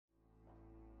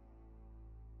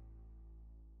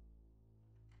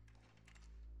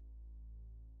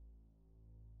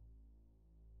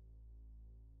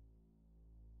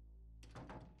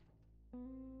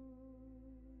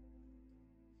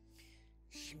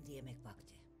Şimdi yemek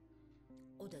vakti.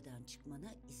 Odadan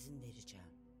çıkmana izin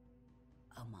vereceğim.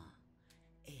 Ama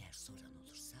eğer soran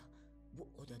olursa bu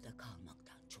odada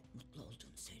kalmaktan çok mutlu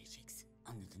olduğunu söyleyeceksin.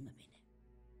 Anladın mı beni?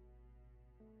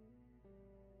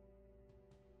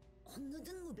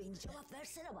 Anladın mı beni? Cevap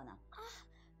versene bana. Ha?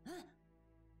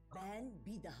 Ben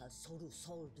bir daha soru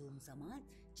sorduğum zaman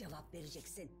cevap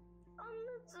vereceksin.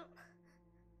 Anladım.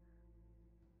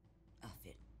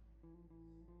 Aferin.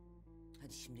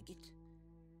 Hadi şimdi git.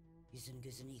 Yüzünü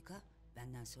gözünü yıka.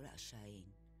 Benden sonra aşağıya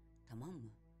in. Tamam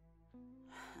mı?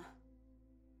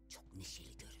 Çok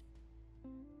neşeli görün.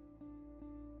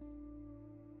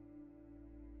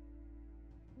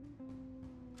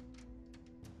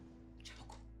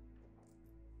 Çabuk.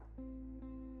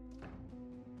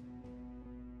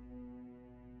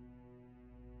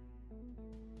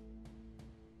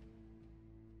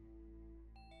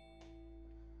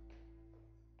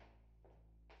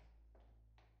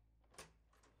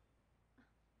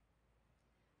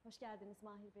 Hoş geldiniz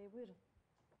Mahir Bey, buyurun.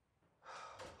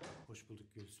 Hoş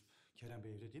bulduk Gülsüm. Kerem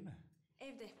Bey evde değil mi?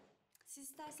 Evde. Siz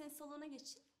isterseniz salona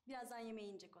geçin. Birazdan yemeğe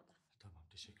inecek o da. Tamam,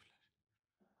 teşekkürler.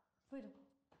 Buyurun.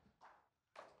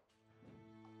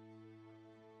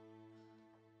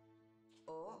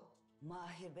 O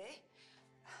Mahir Bey,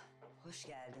 hoş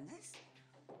geldiniz.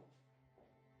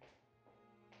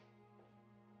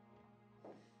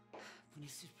 Bu ne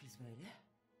sürpriz böyle?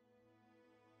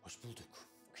 Hoş bulduk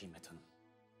Kıymet Hanım.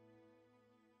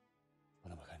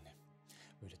 Bana bak annem.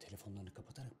 Böyle telefonlarını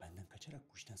kapatarak benden kaçarak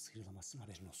bu işten sıyrılamazsın,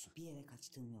 haberin olsun. Bir yere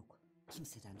kaçtığım yok.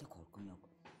 Kimseden de korkum yok.